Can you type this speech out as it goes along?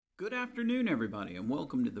Good afternoon, everybody, and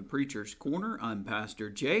welcome to the Preacher's Corner. I'm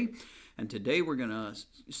Pastor Jay, and today we're going to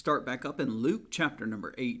start back up in Luke chapter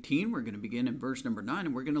number 18. We're going to begin in verse number 9,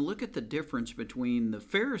 and we're going to look at the difference between the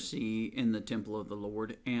Pharisee in the temple of the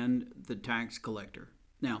Lord and the tax collector.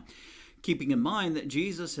 Now, keeping in mind that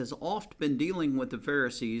Jesus has oft been dealing with the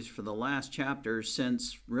Pharisees for the last chapter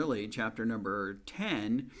since really chapter number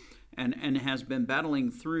 10, and has been battling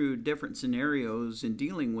through different scenarios in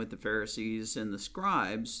dealing with the Pharisees and the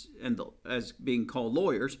scribes as being called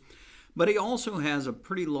lawyers. But he also has a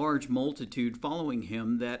pretty large multitude following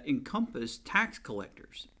him that encompass tax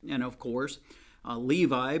collectors. And of course,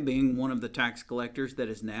 Levi being one of the tax collectors that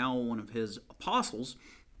is now one of his apostles,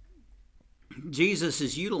 Jesus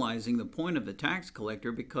is utilizing the point of the tax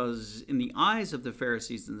collector because in the eyes of the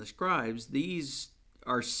Pharisees and the scribes, these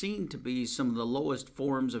are seen to be some of the lowest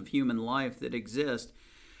forms of human life that exist,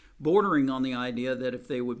 bordering on the idea that if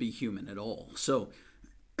they would be human at all. So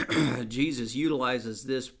Jesus utilizes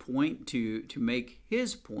this point to make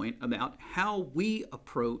his point about how we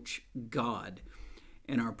approach God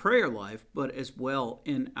in our prayer life, but as well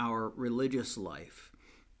in our religious life.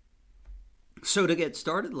 So to get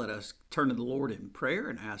started, let us turn to the Lord in prayer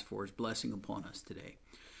and ask for his blessing upon us today.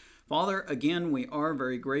 Father, again, we are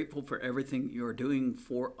very grateful for everything you are doing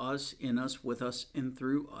for us, in us, with us, and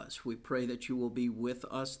through us. We pray that you will be with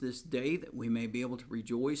us this day, that we may be able to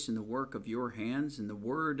rejoice in the work of your hands and the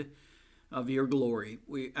word of your glory.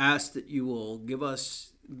 We ask that you will give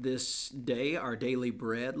us this day our daily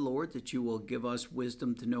bread, Lord, that you will give us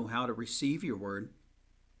wisdom to know how to receive your word,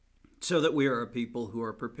 so that we are a people who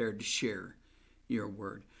are prepared to share your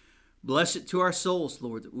word. Bless it to our souls,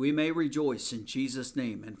 Lord, that we may rejoice in Jesus'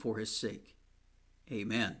 name and for his sake.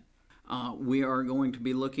 Amen. We are going to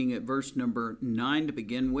be looking at verse number 9 to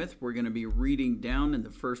begin with. We're going to be reading down in the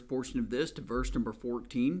first portion of this to verse number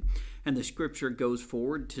 14. And the scripture goes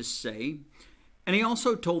forward to say, "And he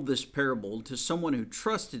also told this parable to someone who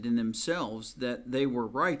trusted in themselves that they were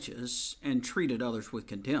righteous and treated others with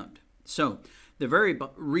contempt." So, the very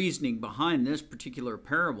reasoning behind this particular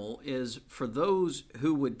parable is for those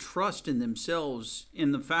who would trust in themselves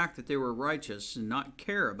in the fact that they were righteous and not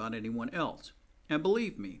care about anyone else. And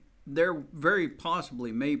believe me, there very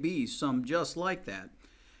possibly may be some just like that.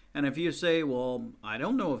 And if you say, well, I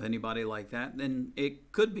don't know of anybody like that, then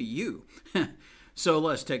it could be you. So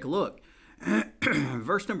let's take a look.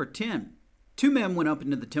 Verse number 10. 2 men went up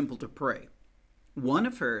into the temple to pray, one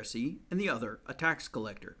a Pharisee and the other a tax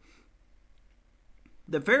collector.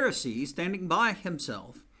 The Pharisee, standing by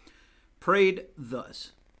himself, prayed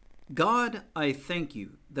thus, "God, I thank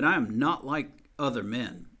you that I am not like other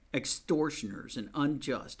men, extortioners and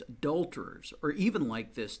unjust, adulterers, or even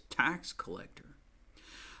like this tax collector.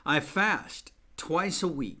 I fast twice a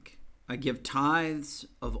week. I give tithes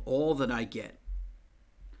of all that I get."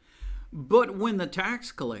 But when the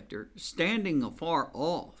tax collector, standing afar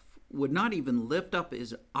off, would not even lift up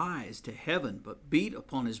his eyes to heaven, but beat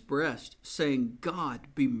upon his breast, saying, "God,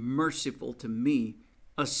 be merciful to me,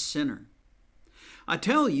 a sinner." I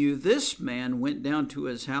tell you, this man went down to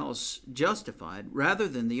his house justified rather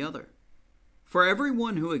than the other. For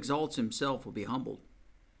everyone who exalts himself will be humbled,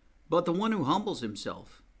 but the one who humbles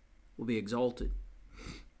himself will be exalted.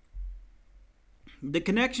 The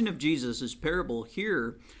connection of Jesus' parable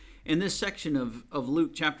here in this section of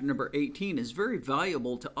Luke chapter number 18 is very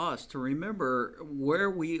valuable to us to remember where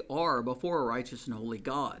we are before a righteous and holy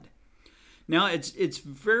God. Now, it's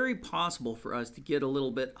very possible for us to get a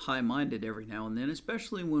little bit high-minded every now and then,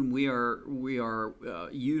 especially when we are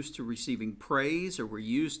used to receiving praise, or we're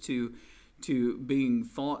used to being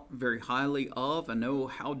thought very highly of. I know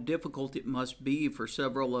how difficult it must be for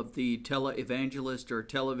several of the televangelist or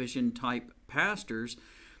television-type pastors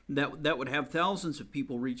that would have thousands of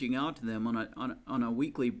people reaching out to them on a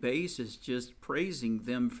weekly basis, just praising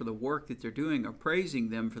them for the work that they're doing, or praising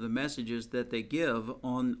them for the messages that they give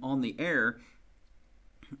on the air,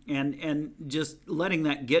 and just letting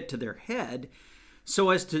that get to their head so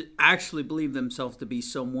as to actually believe themselves to be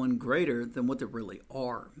someone greater than what they really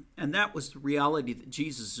are. And that was the reality that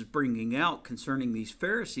Jesus is bringing out concerning these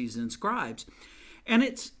Pharisees and scribes. And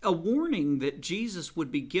it's a warning that Jesus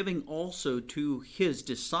would be giving also to his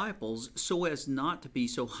disciples, so as not to be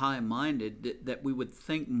so high-minded that we would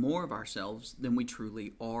think more of ourselves than we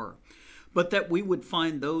truly are. But that we would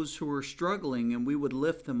find those who are struggling, and we would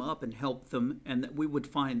lift them up and help them, and that we would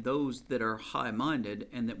find those that are high-minded,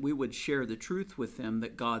 and that we would share the truth with them,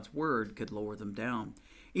 that God's word could lower them down.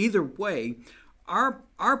 Either way,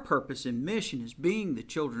 Our purpose and mission as being the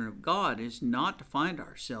children of God is not to find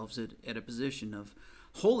ourselves at a position of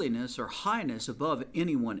holiness or highness above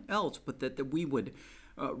anyone else, but that we would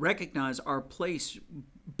recognize our place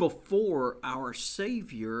before our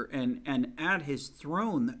Savior and at his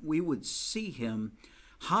throne, that we would see him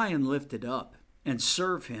high and lifted up and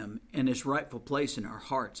serve him in his rightful place in our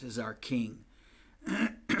hearts as our King.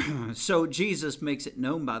 So Jesus makes it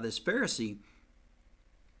known by this Pharisee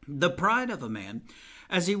the pride of a man,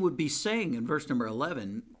 as he would be saying in verse number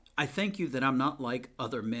 11, I thank you that I'm not like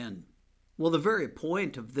other men. Well, the very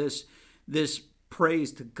point of this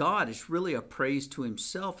praise to God is really a praise to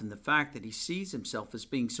himself, and the fact that he sees himself as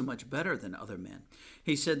being so much better than other men.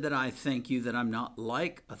 He said that I thank you that I'm not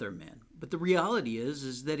like other men. But the reality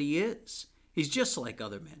is that he is. He's just like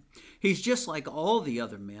other men. He's just like all the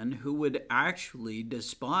other men who would actually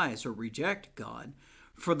despise or reject God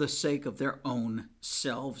for the sake of their own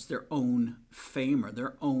selves, their own fame, or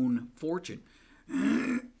their own fortune,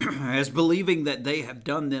 as believing that they have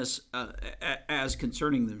done this as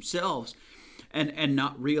concerning themselves, and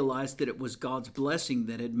not realize that it was God's blessing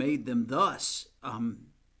that had made them thus.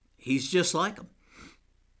 He's just like them.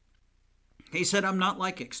 He said, I'm not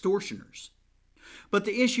like extortioners. But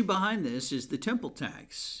the issue behind this is the temple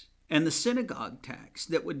tax and the synagogue tax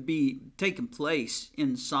that would be taking place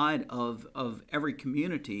inside of every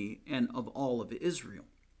community and of all of Israel.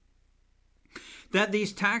 That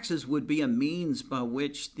these taxes would be a means by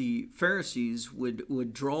which the Pharisees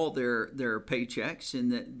would draw their paychecks,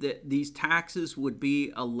 and that these taxes would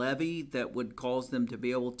be a levy that would cause them to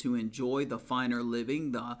be able to enjoy the finer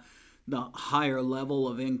living, the higher level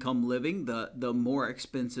of income living, the more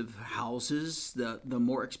expensive houses, the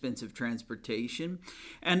more expensive transportation.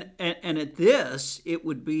 And at this, it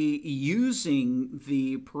would be using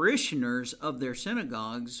the parishioners of their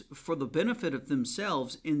synagogues for the benefit of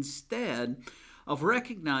themselves instead of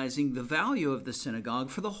recognizing the value of the synagogue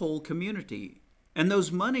for the whole community. And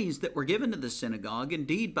those monies that were given to the synagogue,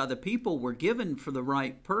 indeed by the people, were given for the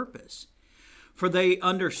right purpose. For they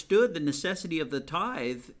understood the necessity of the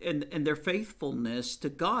tithe and their faithfulness to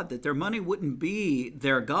God, that their money wouldn't be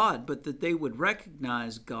their God, but that they would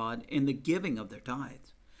recognize God in the giving of their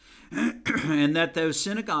tithes. And that those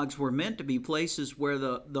synagogues were meant to be places where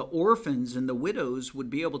the orphans and the widows would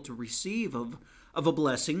be able to receive of a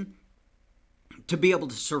blessing, to be able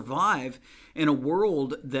to survive in a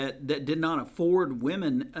world that did not afford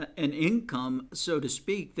women an income, so to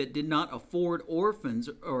speak, that did not afford orphans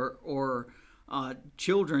or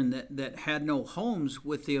children that had no homes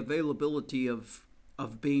with the availability of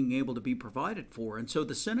being able to be provided for. And so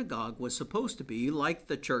the synagogue was supposed to be, like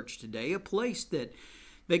the church today, a place that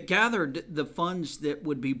gathered the funds that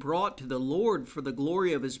would be brought to the Lord for the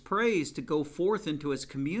glory of his praise to go forth into his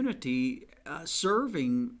community,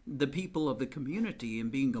 serving the people of the community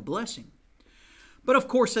and being a blessing. But of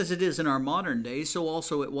course, as it is in our modern day, so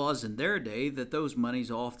also it was in their day, that those monies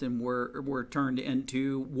often were turned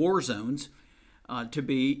into war zones, to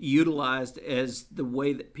be utilized as the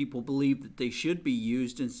way that people believe that they should be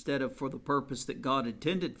used, instead of for the purpose that God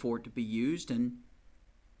intended for it to be used, and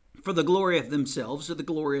for the glory of themselves, or the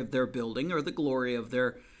glory of their building, or the glory of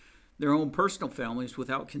their own personal families,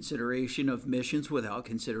 without consideration of missions, without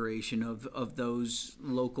consideration of those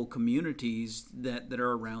local communities that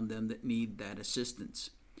are around them that need that assistance.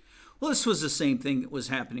 Well, this was the same thing that was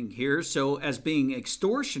happening here. So as being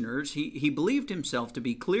extortioners, he believed himself to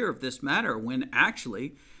be clear of this matter, when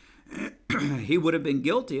actually he would have been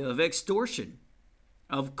guilty of extortion,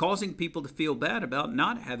 of causing people to feel bad about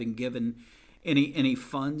not having given any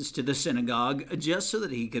funds to the synagogue, just so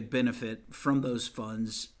that he could benefit from those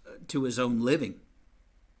funds to his own living.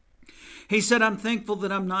 He said, I'm thankful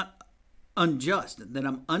that I'm not unjust, that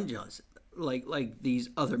I'm unjust like these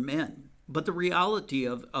other men. But the reality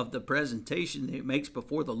of the presentation that he makes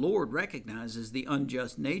before the Lord recognizes the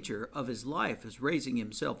unjust nature of his life as raising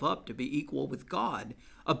himself up to be equal with God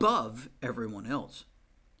above everyone else.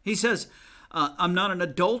 He says, I'm not an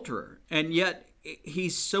adulterer, and yet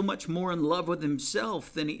he's so much more in love with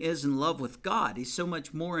himself than he is in love with God. He's so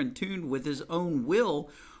much more in tune with his own will,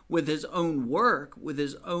 with his own work, with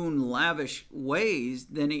his own lavish ways,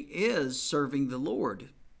 than he is serving the Lord.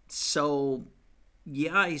 So,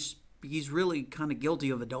 yeah, he's really kind of guilty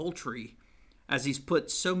of adultery, as he's put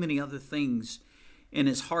so many other things in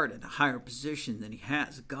his heart at a higher position than he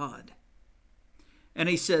has God. And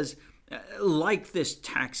he says, like this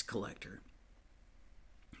tax collector.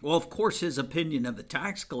 Well, of course, his opinion of the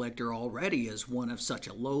tax collector already is one of such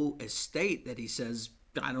a low estate that he says,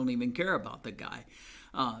 I don't even care about the guy.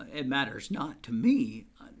 It matters not to me,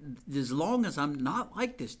 as long as I'm not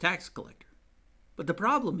like this tax collector. But the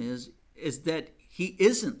problem is that he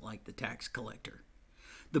isn't like the tax collector.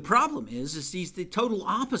 The problem is he's the total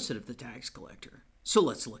opposite of the tax collector. So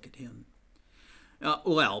let's look at him.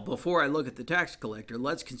 Well, before I look at the tax collector,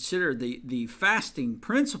 let's consider the fasting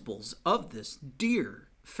principles of this dear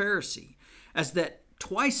Pharisee, as that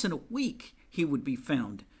twice in a week he would be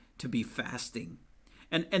found to be fasting,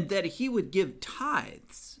 and that he would give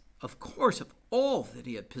tithes, of course, of all that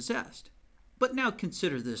he had possessed. But now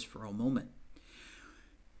consider this for a moment.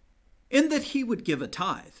 In that he would give a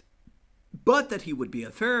tithe, but that he would be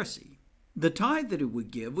a Pharisee. The tithe that he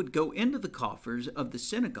would give would go into the coffers of the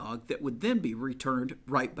synagogue that would then be returned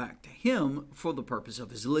right back to him for the purpose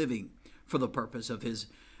of his living, for the purpose of his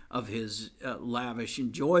lavish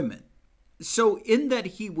enjoyment. So in that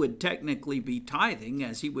he would technically be tithing,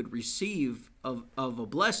 as he would receive of a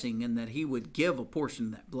blessing, and that he would give a portion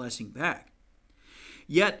of that blessing back.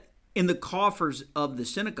 Yet in the coffers of the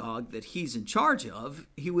synagogue that he's in charge of,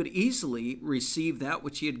 he would easily receive that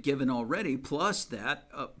which he had given already, plus that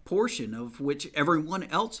portion of which everyone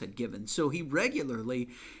else had given. So he regularly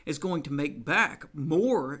is going to make back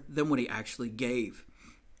more than what he actually gave.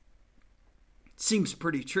 Seems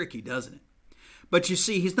pretty tricky, doesn't it? But you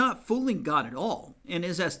see, he's not fooling God at all. In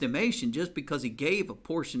his estimation, just because he gave a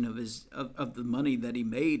portion of the money that he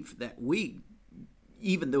made for that week,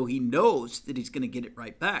 even though he knows that he's going to get it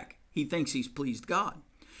right back, he thinks he's pleased God.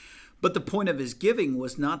 But the point of his giving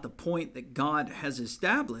was not the point that God has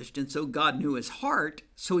established, and so God knew his heart,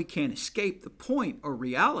 so he can't escape the point or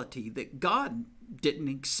reality that God didn't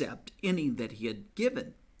accept any that he had given.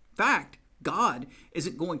 In fact, God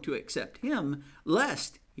isn't going to accept him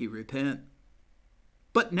lest he repent.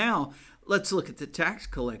 But now, let's look at the tax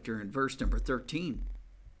collector in verse number 13.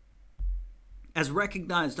 As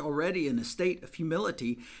recognized already in a state of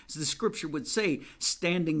humility, as the scripture would say,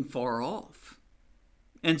 standing far off.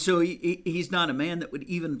 And so he's not a man that would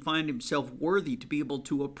even find himself worthy to be able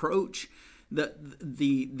to approach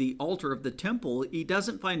the altar of the temple. He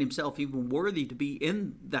doesn't find himself even worthy to be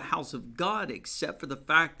in the house of God, except for the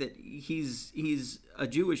fact that he's a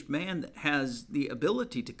Jewish man that has the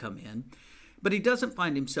ability to come in. But he doesn't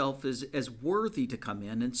find himself as worthy to come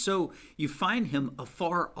in. And so you find him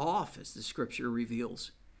afar off, as the scripture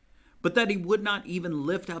reveals. But that he would not even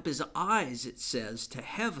lift up his eyes, it says, to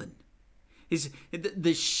heaven.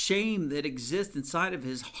 The shame that exists inside of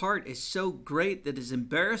his heart is so great that his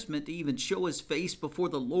embarrassment to even show his face before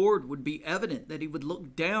the Lord would be evident, that he would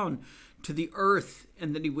look down to the earth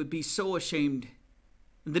and that he would be so ashamed,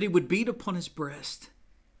 and that he would beat upon his breast,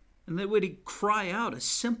 and that would he cry out a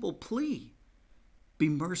simple plea. Be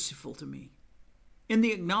merciful to me, in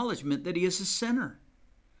the acknowledgement that he is a sinner.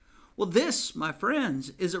 Well, this, my friends,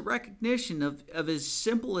 is a recognition of as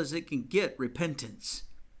simple as it can get, repentance.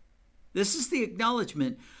 This is the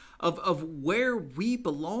acknowledgement of where we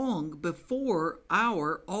belong before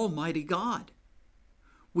our Almighty God.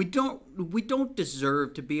 We don't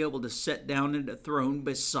deserve to be able to sit down at a throne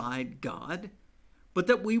beside God, but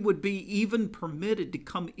that we would be even permitted to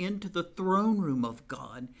come into the throne room of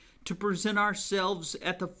God to present ourselves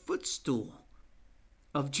at the footstool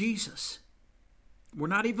of Jesus. We're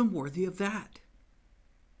not even worthy of that.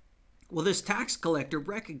 Well, this tax collector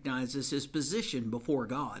recognizes his position before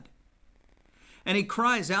God. And he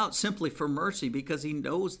cries out simply for mercy because he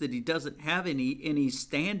knows that he doesn't have any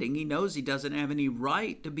standing. He knows he doesn't have any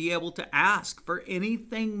right to be able to ask for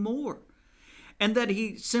anything more. And that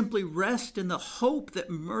he simply rests in the hope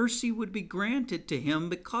that mercy would be granted to him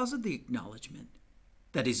because of the acknowledgement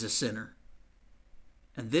that he's a sinner.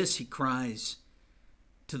 And this he cries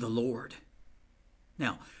to the Lord.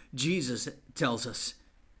 Now, Jesus tells us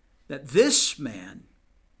that this man,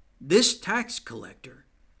 this tax collector,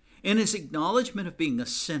 in his acknowledgement of being a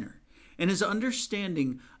sinner, and his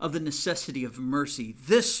understanding of the necessity of mercy,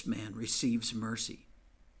 this man receives mercy.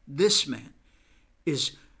 This man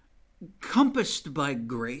is compassed by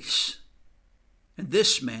grace. And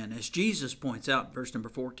this man, as Jesus points out in verse number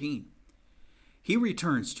 14, he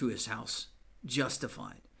returns to his house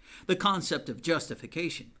justified. The concept of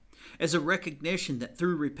justification as a recognition that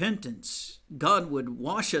through repentance, God would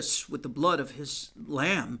wash us with the blood of his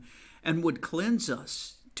Lamb and would cleanse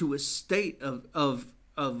us to a state of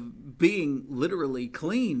being literally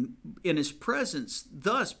clean in his presence,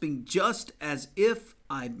 thus being just as if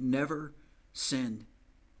I'd never sinned.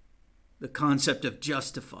 The concept of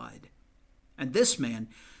justified. And this man,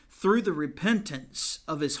 through the repentance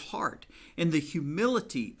of his heart and the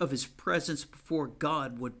humility of his presence before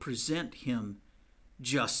God, would present him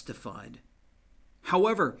justified.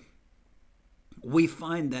 However, we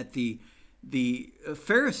find that the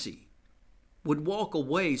Pharisee would walk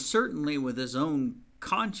away certainly with his own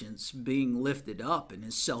conscience being lifted up in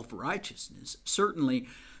his self-righteousness, certainly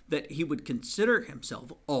that he would consider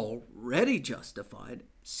himself already justified,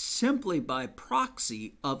 simply by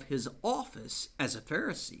proxy of his office as a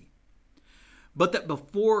Pharisee, but that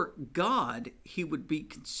before God he would be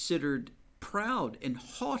considered proud and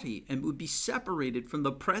haughty and would be separated from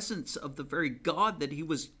the presence of the very God that he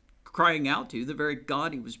was crying out to, the very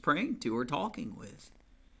God he was praying to or talking with.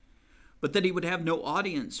 But that he would have no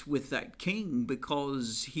audience with that king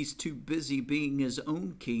because he's too busy being his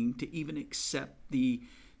own king to even accept the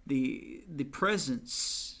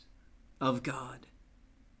presence of God.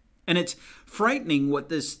 And it's frightening what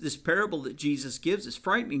this parable that Jesus gives is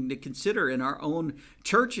frightening to consider in our own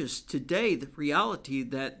churches today, the reality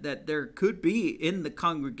that there could be in the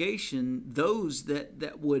congregation those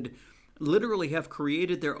that would literally have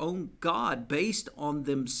created their own God based on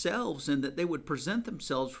themselves, and that they would present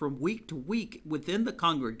themselves from week to week within the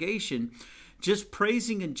congregation just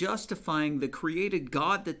praising and justifying the created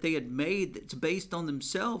God that they had made that's based on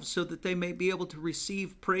themselves, so that they may be able to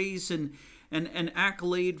receive praise and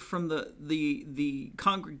accolade from the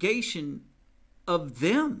congregation of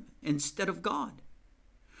them instead of God.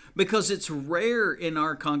 Because it's rare in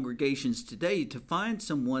our congregations today to find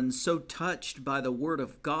someone so touched by the Word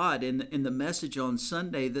of God in the message on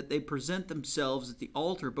Sunday that they present themselves at the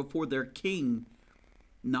altar before their king,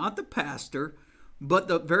 not the pastor, but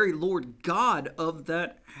the very Lord God of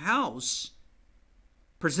that house,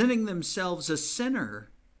 presenting themselves a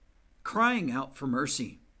sinner, crying out for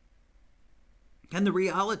mercy. And the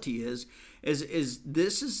reality is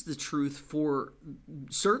this is the truth for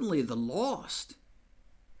certainly the lost,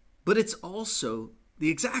 but it's also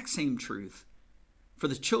the exact same truth for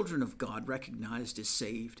the children of God recognized as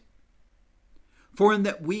saved. For in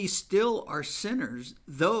that we still are sinners,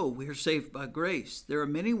 though we are saved by grace, there are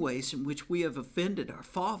many ways in which we have offended our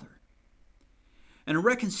Father. And a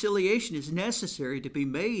reconciliation is necessary to be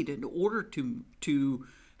made in order to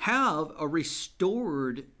have a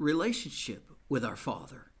restored relationship with our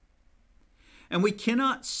Father. And we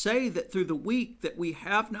cannot say that through the week that we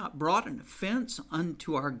have not brought an offense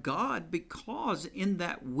unto our God, because in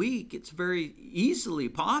that week it's very easily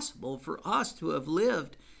possible for us to have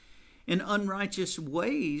lived in unrighteous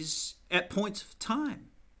ways at points of time,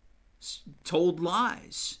 told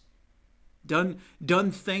lies,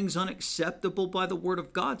 done things unacceptable by the Word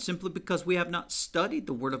of God, simply because we have not studied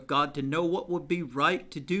the Word of God to know what would be right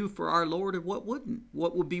to do for our Lord and what wouldn't,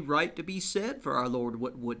 what would be right to be said for our Lord and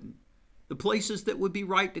what wouldn't, the places that would be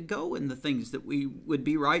right to go and the things that we would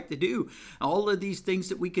be right to do. All of these things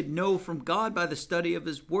that we could know from God by the study of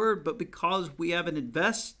His Word, but because we haven't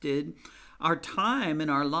invested our time in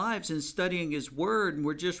our lives in studying His Word, and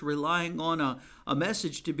we're just relying on a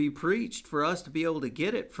message to be preached for us to be able to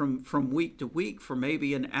get it from week to week for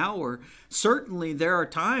maybe an hour. Certainly there are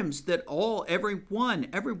times that every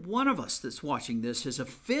one of us that's watching this has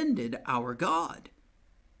offended our God.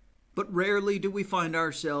 But rarely do we find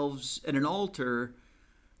ourselves at an altar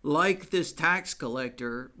like this tax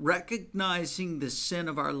collector, recognizing the sin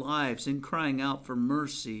of our lives and crying out for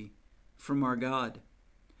mercy from our God.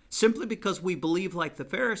 Simply because we believe, like the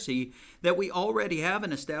Pharisee, that we already have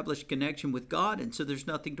an established connection with God, and so there's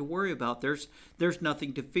nothing to worry about. There's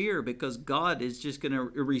nothing to fear, because God is just going to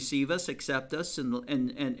receive us, accept us, and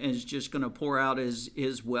is just going to pour out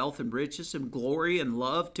His wealth and riches and glory and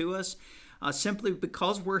love to us. Simply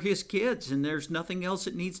because we're His kids, and there's nothing else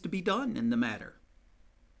that needs to be done in the matter.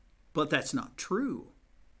 But that's not true.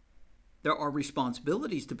 There are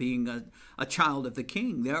responsibilities to being a child of the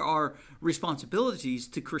King. There are responsibilities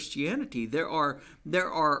to Christianity. There are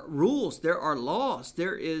rules. There are laws.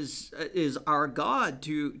 There is our God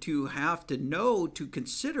to have to know, to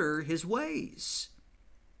consider His ways.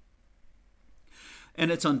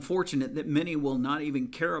 And it's unfortunate that many will not even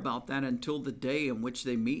care about that until the day in which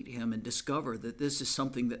they meet Him and discover that this is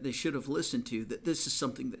something that they should have listened to, that this is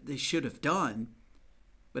something that they should have done.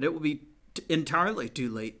 But it will be entirely too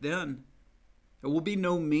late then. There will be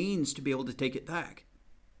no means to be able to take it back.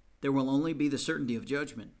 There will only be the certainty of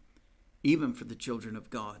judgment, even for the children of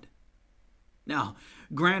God. Now,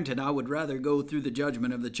 granted, I would rather go through the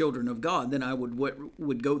judgment of the children of God than I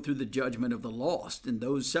would go through the judgment of the lost and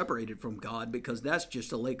those separated from God, because that's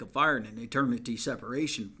just a lake of fire and an eternity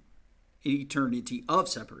of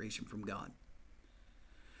separation from God.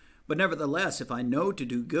 But nevertheless, if I know to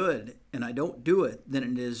do good and I don't do it, then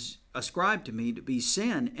it is ascribed to me to be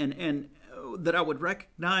sin, and that I would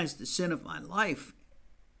recognize the sin of my life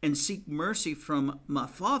and seek mercy from my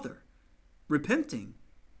Father, repenting.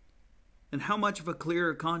 And how much of a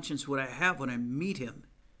clearer conscience would I have when I meet Him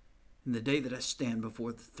in the day that I stand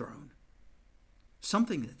before the throne?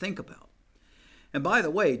 Something to think about. And by the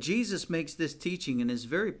way, Jesus makes this teaching and is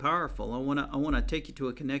very powerful. I want to take you to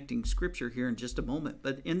a connecting scripture here in just a moment.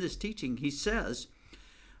 But in this teaching, He says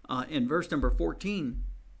in verse number 14,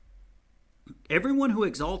 everyone who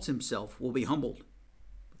exalts himself will be humbled,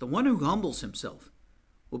 but the one who humbles himself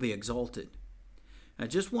will be exalted. I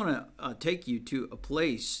just want to take you to a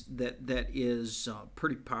place that is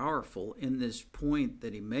pretty powerful in this point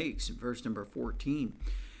that he makes in verse number 14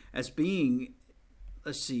 as being,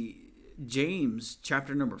 let's see, James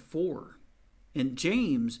chapter number 4. In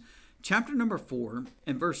James chapter number 4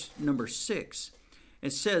 and verse number 6,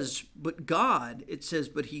 it says, but God, it says,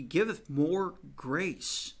 but he giveth more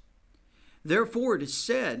grace. Therefore it is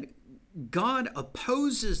said, God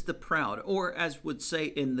opposes the proud, or as would say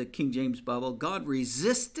in the King James Bible, God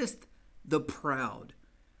resisteth the proud,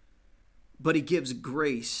 but he gives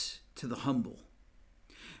grace to the humble.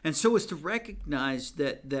 And so as to recognize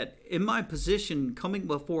that in my position coming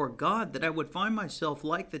before God, that I would find myself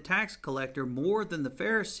like the tax collector more than the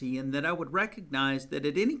Pharisee, and that I would recognize that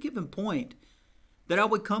at any given point that I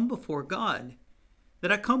would come before God,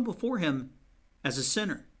 that I come before him as a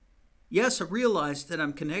sinner. Yes, I realize that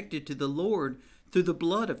I'm connected to the Lord through the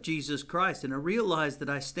blood of Jesus Christ, and I realize that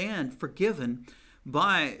I stand forgiven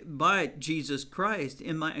by Jesus Christ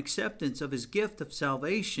in my acceptance of his gift of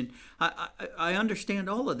salvation. I understand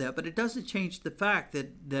all of that, but it doesn't change the fact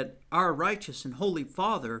that our righteous and holy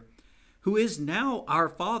Father, who is now our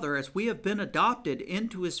Father, as we have been adopted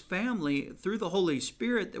into his family through the Holy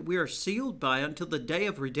Spirit that we are sealed by until the day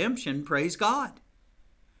of redemption, praise God.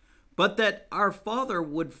 But that our Father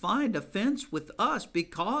would find offense with us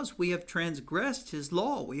because we have transgressed his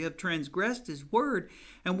law, we have transgressed his word,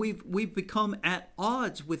 and we've become at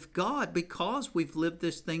odds with God because we've lived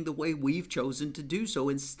this thing the way we've chosen to do so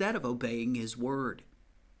instead of obeying his word.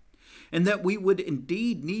 And that we would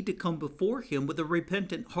indeed need to come before him with a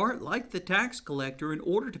repentant heart like the tax collector in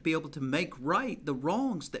order to be able to make right the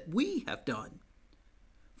wrongs that we have done.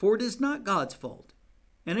 For it is not God's fault,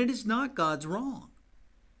 and it is not God's wrong.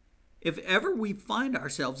 If ever we find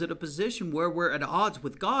ourselves in a position where we're at odds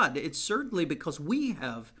with God, it's certainly because we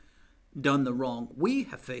have done the wrong. We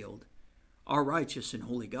have failed our righteous and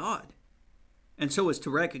holy God. And so as to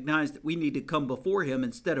recognize that we need to come before him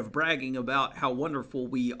instead of bragging about how wonderful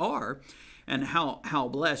we are and how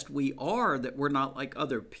blessed we are that we're not like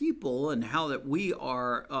other people, and how that we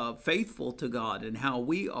are faithful to God, and how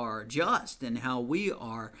we are just, and how we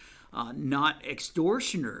are not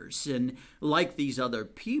extortioners, and like these other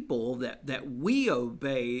people, that we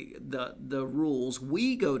obey the rules,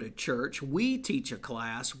 we go to church, we teach a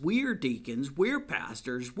class, we're deacons, we're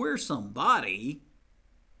pastors, we're somebody,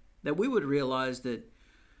 that we would realize that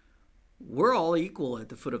we're all equal at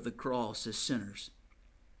the foot of the cross as sinners.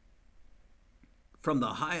 From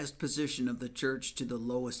the highest position of the church to the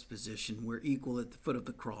lowest position, we're equal at the foot of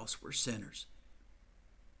the cross. We're sinners.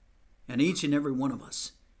 And each and every one of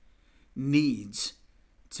us needs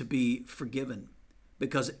to be forgiven,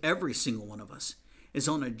 because every single one of us is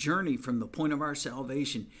on a journey from the point of our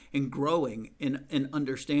salvation and growing in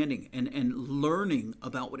understanding and learning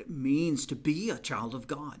about what it means to be a child of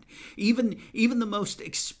God. Even the most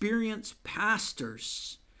experienced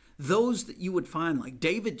pastors, those that you would find like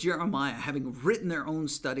David Jeremiah having written their own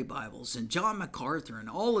study Bibles, and John MacArthur and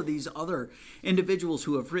all of these other individuals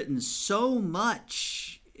who have written so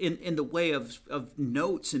much in the way of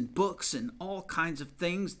notes and books and all kinds of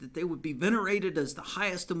things that they would be venerated as the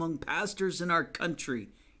highest among pastors in our country.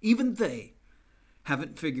 Even they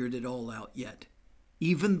haven't figured it all out yet.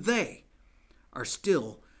 Even they are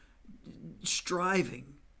still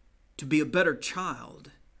striving to be a better child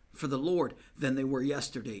for the Lord than they were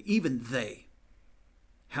yesterday. Even they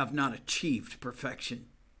have not achieved perfection,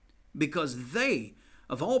 because they,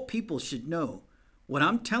 of all people, should know what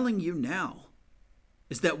I'm telling you now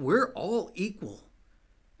is that we're all equal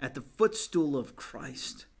at the footstool of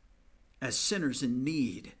Christ as sinners in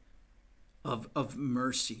need of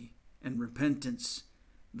mercy and repentance,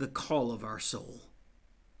 the call of our soul.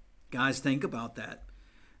 Guys, think about that.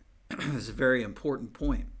 It's a very important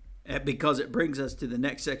point, because it brings us to the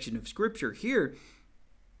next section of Scripture here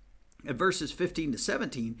at verses 15 to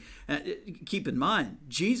 17. Keep in mind,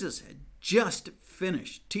 Jesus had just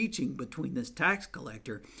finished teaching between this tax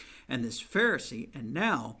collector and this Pharisee, and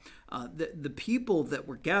now the people that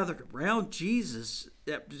were gathered around Jesus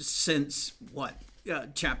since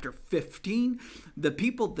chapter 15, the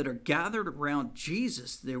people that are gathered around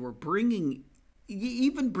Jesus, they were bringing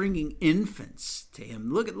infants to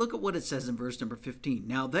him. Look at what it says in verse number 15.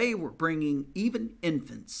 Now they were bringing even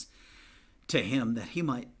infants to him that he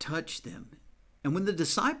might touch them. And when the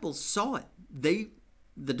disciples saw it,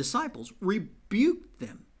 the disciples rebuked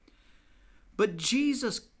them. But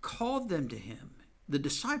Jesus called them to him, the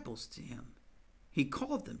disciples to him, He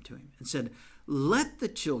called them to him and said, "Let the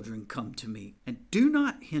children come to me, and do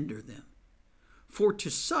not hinder them, for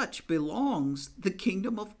to such belongs the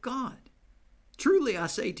kingdom of God. Truly I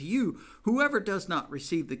say to you, whoever does not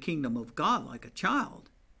receive the kingdom of God like a child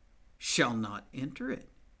shall not enter it."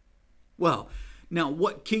 Well, now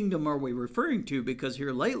what kingdom are we referring to? Because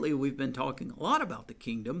here lately we've been talking a lot about the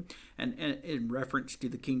kingdom and in reference to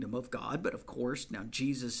the kingdom of God. But of course, now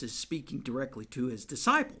Jesus is speaking directly to his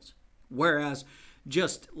disciples. Whereas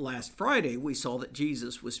just last Friday, we saw that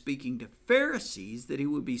Jesus was speaking to Pharisees, that he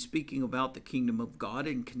would be speaking about the kingdom of God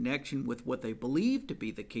in connection with what they believed to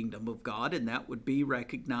be the kingdom of God, and that would be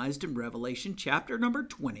recognized in Revelation chapter number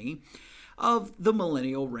 20 of the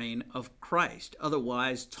millennial reign of Christ,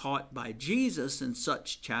 otherwise taught by Jesus in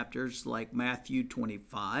such chapters like Matthew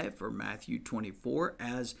 25 or Matthew 24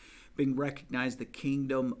 as being recognized the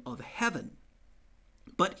kingdom of heaven.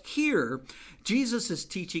 But here, Jesus is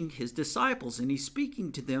teaching his disciples, and he's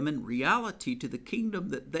speaking to them in reality to the kingdom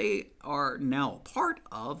that they are now a part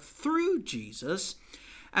of through Jesus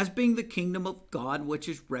as being the kingdom of God, which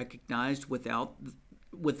is recognized without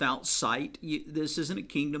sight. This isn't a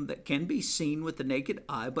kingdom that can be seen with the naked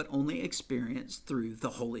eye, but only experienced through the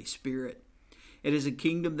Holy Spirit. It is a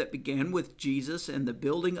kingdom that began with Jesus and the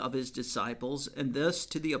building of his disciples, and thus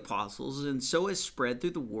to the apostles, and so is spread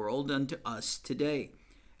through the world unto us today.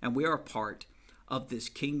 And we are part of this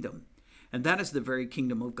kingdom. And that is the very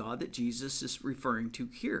kingdom of God that Jesus is referring to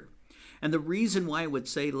here. And the reason why I would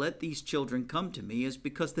say, "Let these children come to me," is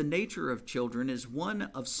because the nature of children is one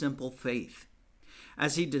of simple faith.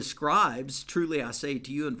 As he describes, "Truly I say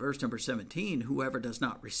to you," in verse number 17, "whoever does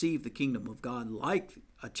not receive the kingdom of God like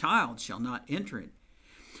a child shall not enter it,"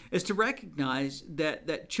 is to recognize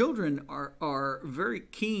that children are very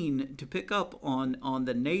keen to pick up on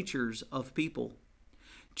the natures of people.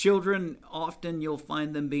 Children, often you'll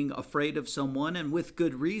find them being afraid of someone, and with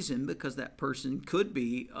good reason, because that person could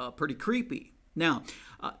be pretty creepy. Now,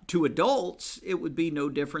 to adults, it would be no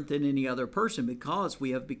different than any other person, because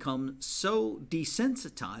we have become so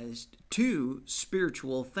desensitized to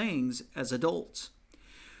spiritual things as adults.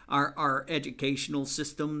 Our educational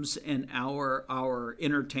systems and our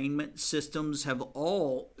entertainment systems have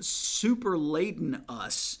all super laden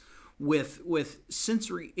us with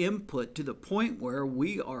sensory input to the point where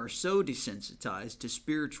we are so desensitized to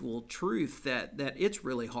spiritual truth that it's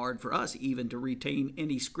really hard for us even to retain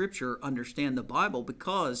any scripture, understand the Bible,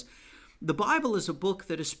 because the Bible is a book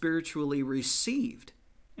that is spiritually received.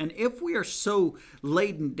 And if we are so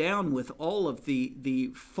laden down with all of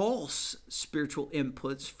the false spiritual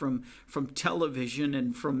inputs from television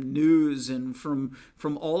and from news and from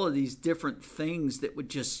all of these different things that would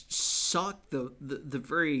just suck the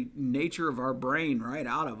very nature of our brain right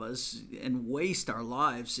out of us and waste our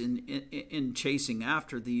lives in chasing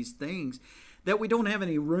after these things, that we don't have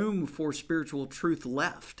any room for spiritual truth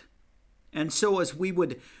left. And so as we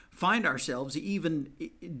would find ourselves even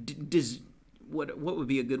what would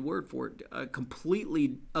be a good word for it?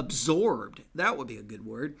 Completely absorbed. That would be a good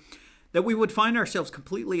word. That we would find ourselves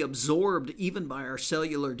completely absorbed even by our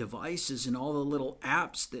cellular devices and all the little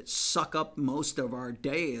apps that suck up most of our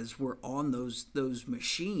day as we're on those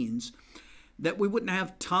machines, that we wouldn't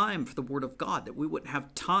have time for the Word of God, that we wouldn't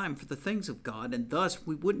have time for the things of God, and thus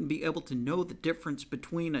we wouldn't be able to know the difference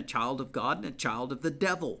between a child of God and a child of the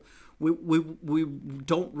devil. We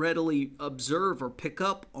don't readily observe or pick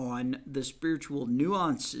up on the spiritual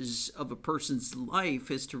nuances of a person's life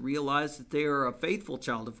as to realize that they are a faithful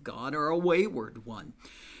child of God or a wayward one.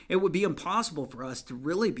 It would be impossible for us to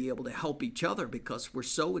really be able to help each other because we're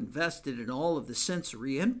so invested in all of the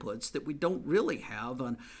sensory inputs that we don't really have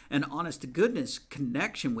an honest-to-goodness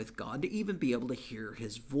connection with God to even be able to hear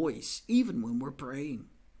His voice, even when we're praying.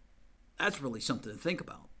 That's really something to think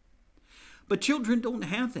about. But children don't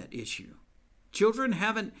have that issue. Children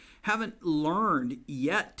haven't learned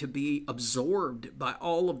yet to be absorbed by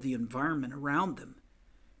all of the environment around them.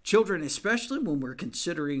 Children, especially when we're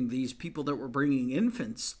considering these people that were bringing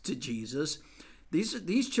infants to Jesus,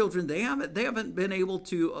 these children, they haven't been able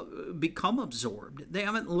to become absorbed. They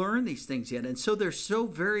haven't learned these things yet, and so they're so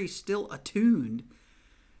very still attuned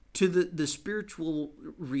to the spiritual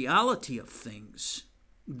reality of things,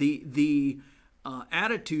 the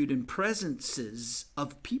attitude and presences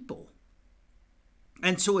of people.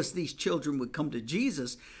 And so as these children would come to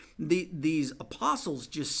Jesus, these apostles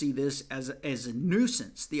just see this as a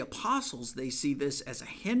nuisance. The apostles, they see this as a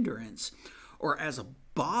hindrance or as a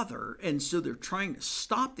bother. And so they're trying to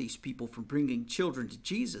stop these people from bringing children to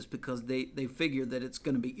Jesus because they figure that it's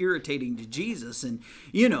going to be irritating to Jesus. And,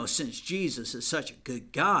 since Jesus is such a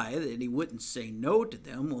good guy that he wouldn't say no to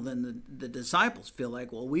them, well, then the disciples feel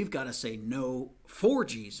like, well, we've got to say no for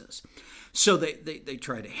Jesus. So they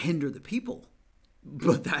try to hinder the people.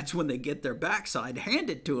 But that's when they get their backside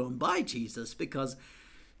handed to them by Jesus, because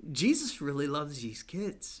Jesus really loves these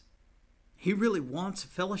kids. He really wants a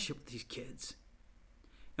fellowship with these kids.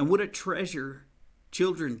 And what a treasure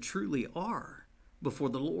children truly are before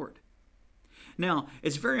the Lord. Now,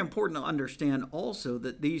 it's very important to understand also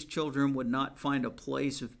that these children would not find a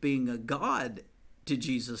place of being a god to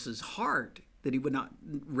Jesus' heart, that he would not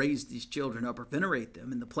raise these children up or venerate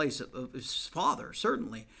them in the place of his Father,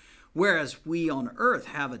 certainly. Whereas we on earth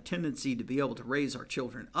have a tendency to be able to raise our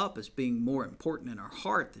children up as being more important in our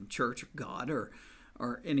heart than church or God or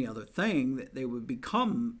any other thing, that they would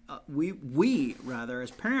become, we rather as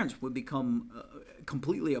parents would become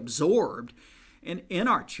completely absorbed in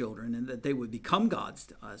our children, and that they would become gods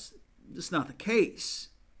to us. It's not the case.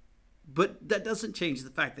 But that doesn't change the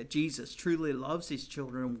fact that Jesus truly loves these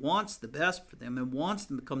children and wants the best for them and wants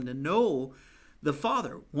them to come to know the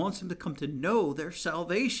Father, wants them to come to know their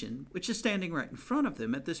salvation, which is standing right in front of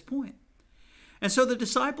them at this point. And so the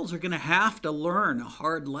disciples are going to have to learn a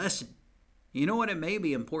hard lesson. You know what? It may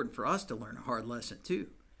be important for us to learn a hard lesson too.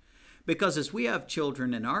 Because as we have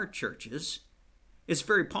children in our churches, it's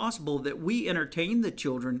very possible that we entertain the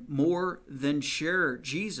children more than share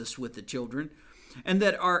Jesus with the children, and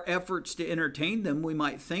that our efforts to entertain them, we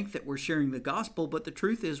might think that we're sharing the gospel, but the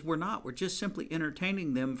truth is we're not. We're just simply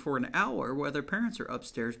entertaining them for an hour while their parents are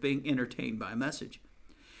upstairs being entertained by a message.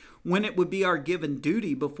 When it would be our given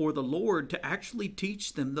duty before the Lord to actually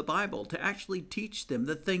teach them the Bible, to actually teach them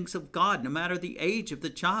the things of God, no matter the age of the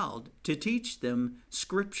child, to teach them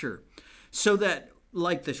Scripture, so that,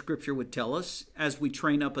 like the Scripture would tell us, as we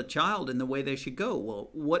train up a child in the way they should go. Well,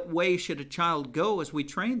 what way should a child go as we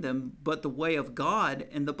train them but the way of God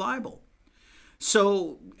and the Bible?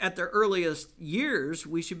 So at their earliest years,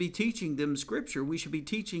 we should be teaching them Scripture. We should be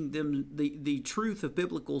teaching them the truth of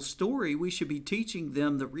biblical story. We should be teaching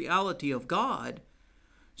them the reality of God,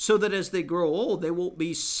 so that as they grow old, they won't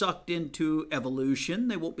be sucked into evolution.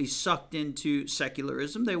 They won't be sucked into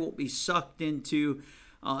secularism. They won't be sucked into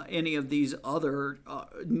any of these other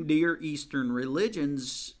Near Eastern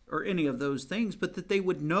religions or any of those things, but that they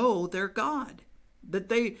would know their God, that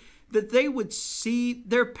they would see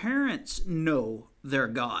their parents know their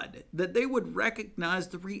God, that they would recognize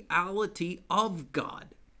the reality of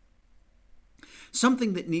God.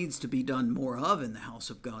 Something that needs to be done more of in the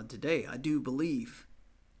house of God today, I do believe,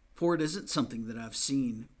 for it isn't something that I've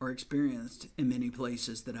seen or experienced in many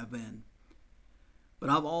places that I've been.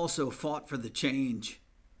 But I've also fought for the change,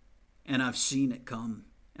 and I've seen it come,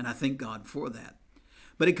 and I thank God for that.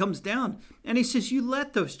 But he comes down, and he says, you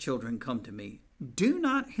let those children come to me. Do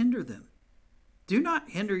not hinder them. Do not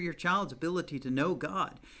hinder your child's ability to know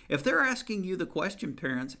God. If they're asking you the question,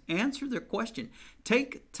 parents, answer their question.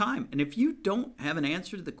 Take time. And if you don't have an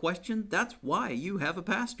answer to the question, that's why you have a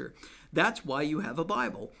pastor. That's why you have a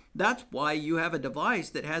Bible. That's why you have a device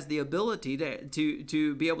that has the ability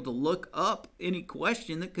to be able to look up any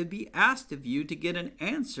question that could be asked of you to get an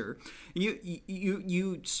answer.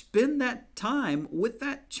 You spend that time with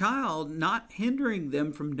that child, not hindering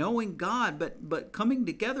them from knowing God, but coming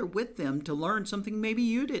together with them to learn something maybe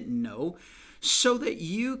you didn't know, so that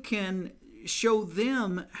you can show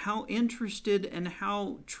them how interested and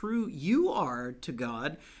how true you are to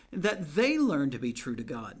God, that they learn to be true to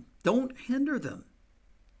God. Don't hinder them,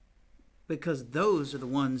 because those are the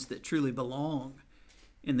ones that truly belong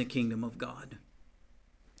in the kingdom of God.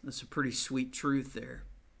 That's a pretty sweet truth there.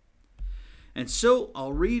 And so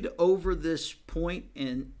I'll read over this point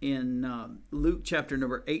in Luke chapter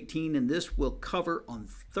number 18, and this we'll cover on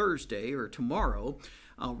Thursday or tomorrow.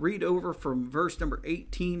 I'll read over from verse number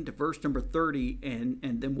 18 to verse number 30,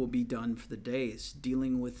 and then we'll be done for the day. It's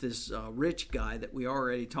dealing with this rich guy that we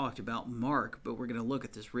already talked about in Mark, but we're going to look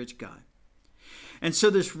at this rich guy. And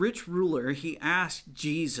so this rich ruler, he asked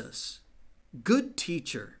Jesus, "Good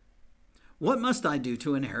teacher, what must I do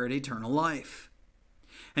to inherit eternal life?"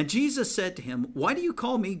 And Jesus said to him, "Why do you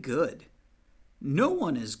call me good? No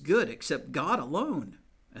one is good except God alone."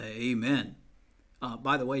 Amen.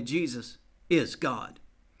 By the way, Jesus is God.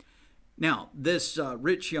 Now, this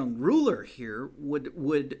rich young ruler here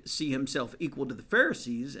would see himself equal to the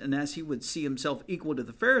Pharisees, and as he would see himself equal to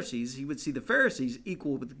the Pharisees, he would see the Pharisees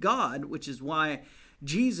equal with God, which is why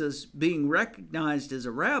Jesus, being recognized as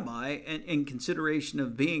a rabbi and in consideration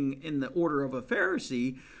of being in the order of a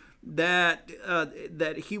Pharisee,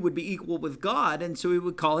 that he would be equal with God, and so he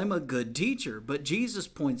would call him a good teacher. But Jesus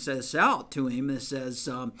points this out to him and says,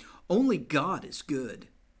 only God is good.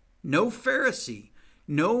 No Pharisee,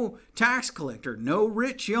 no tax collector, no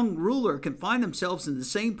rich young ruler can find themselves in the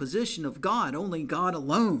same position of God. Only God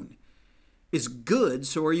alone is good.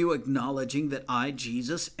 So are you acknowledging that I,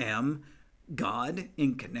 Jesus, am God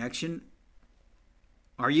in connection?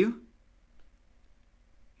 Are you?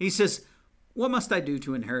 He says, what must I do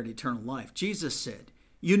to inherit eternal life? Jesus said,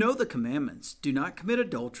 you know the commandments. Do not commit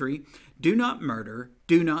adultery. Do not murder.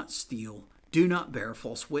 Do not steal. Do not bear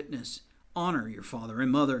false witness. Honor your father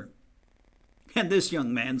and mother. And this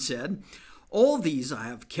young man said, all these I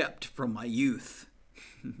have kept from my youth.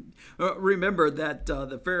 Remember that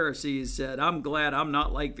the Pharisees said, I'm glad I'm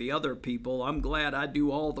not like the other people. I'm glad I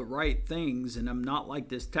do all the right things and I'm not like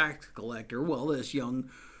this tax collector. Well, this young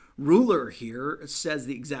ruler here says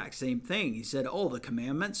the exact same thing. He said, the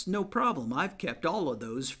commandments, no problem. I've kept all of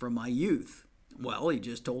those from my youth. Well, he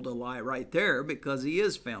just told a lie right there, because he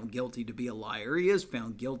is found guilty to be a liar. He is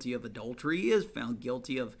found guilty of adultery. He is found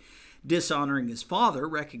guilty of dishonoring his father,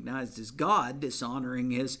 recognized as God, dishonoring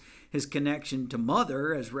his connection to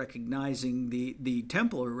mother, as recognizing the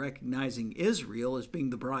temple, or recognizing Israel as being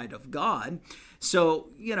the bride of God. So,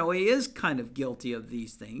 he is kind of guilty of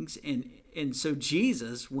these things. And so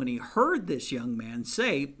Jesus, when he heard this young man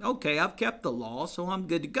say, okay, I've kept the law, so I'm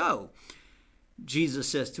good to go, Jesus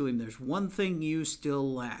says to him, there's one thing you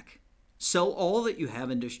still lack. Sell all that you have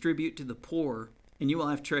and distribute to the poor, and you will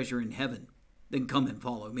have treasure in heaven. Then come and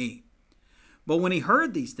follow me. But when he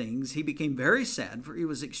heard these things, he became very sad, for he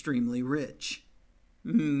was extremely rich.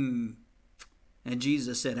 And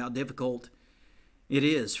Jesus said, how difficult it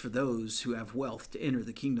is for those who have wealth to enter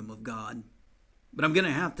the kingdom of God. But I'm going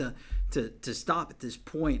to have to stop at this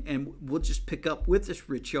point, and we'll just pick up with this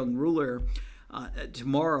rich young ruler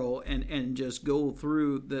tomorrow and just go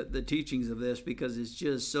through the teachings of this, because it's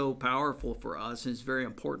just so powerful for us, and it's very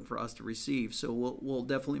important for us to receive. So we'll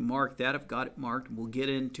definitely mark that. I've got it marked, and we'll get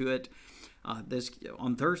into it this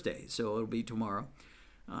on Thursday, so it'll be tomorrow.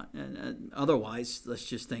 And otherwise, let's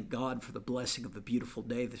just thank God for the blessing of the beautiful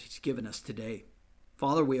day that He's given us today.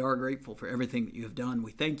 Father, we are grateful for everything that you have done.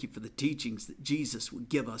 We thank you for the teachings that Jesus would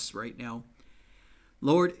give us right now.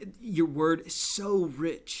 Lord, your word is so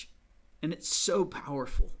rich and it's so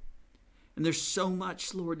powerful. And there's so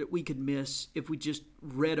much, Lord, that we could miss if we just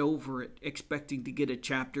read over it, expecting to get a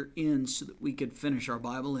chapter in so that we could finish our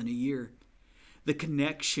Bible in a year. The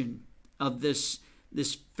connection of this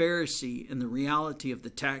Pharisee and the reality of the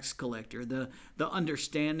tax collector, the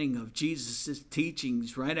understanding of Jesus'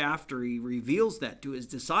 teachings right after he reveals that to his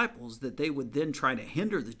disciples, that they would then try to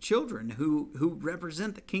hinder the children who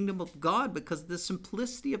represent the kingdom of God because of the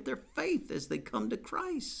simplicity of their faith as they come to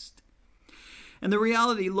Christ. And the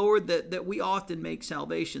reality, Lord, that we often make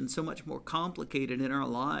salvation so much more complicated in our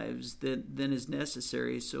lives than is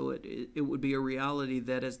necessary. So it would be a reality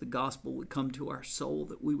that as the gospel would come to our soul,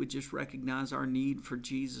 that we would just recognize our need for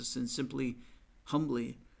Jesus and simply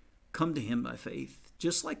humbly come to him by faith,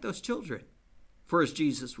 just like those children. For as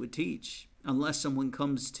Jesus would teach, unless someone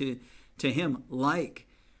comes to him like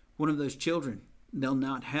one of those children, they'll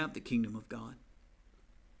not have the kingdom of God.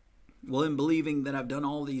 Well, in believing that I've done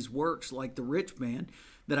all these works like the rich man,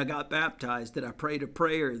 that I got baptized, that I prayed a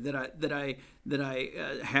prayer, that I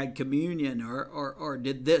had communion, or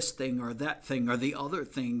did this thing or that thing or the other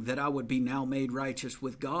thing, that I would be now made righteous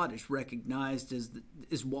with God, is recognized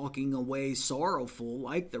as walking away sorrowful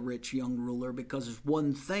like the rich young ruler, because there's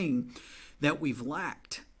one thing that we've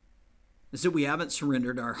lacked, is that we haven't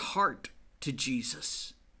surrendered our heart to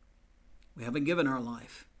Jesus. We haven't given our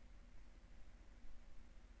life.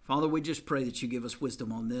 Father, we just pray that you give us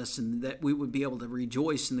wisdom on this, and that we would be able to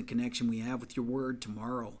rejoice in the connection we have with your word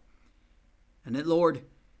tomorrow. And that, Lord,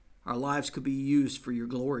 our lives could be used for your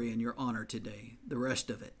glory and your honor today, the rest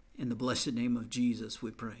of it. In the blessed name of Jesus,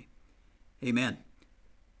 we pray. Amen.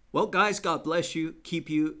 Well, guys, God bless you, keep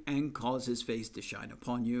you, and cause his face to shine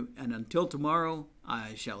upon you. And until tomorrow,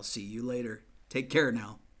 I shall see you later. Take care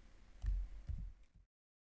now.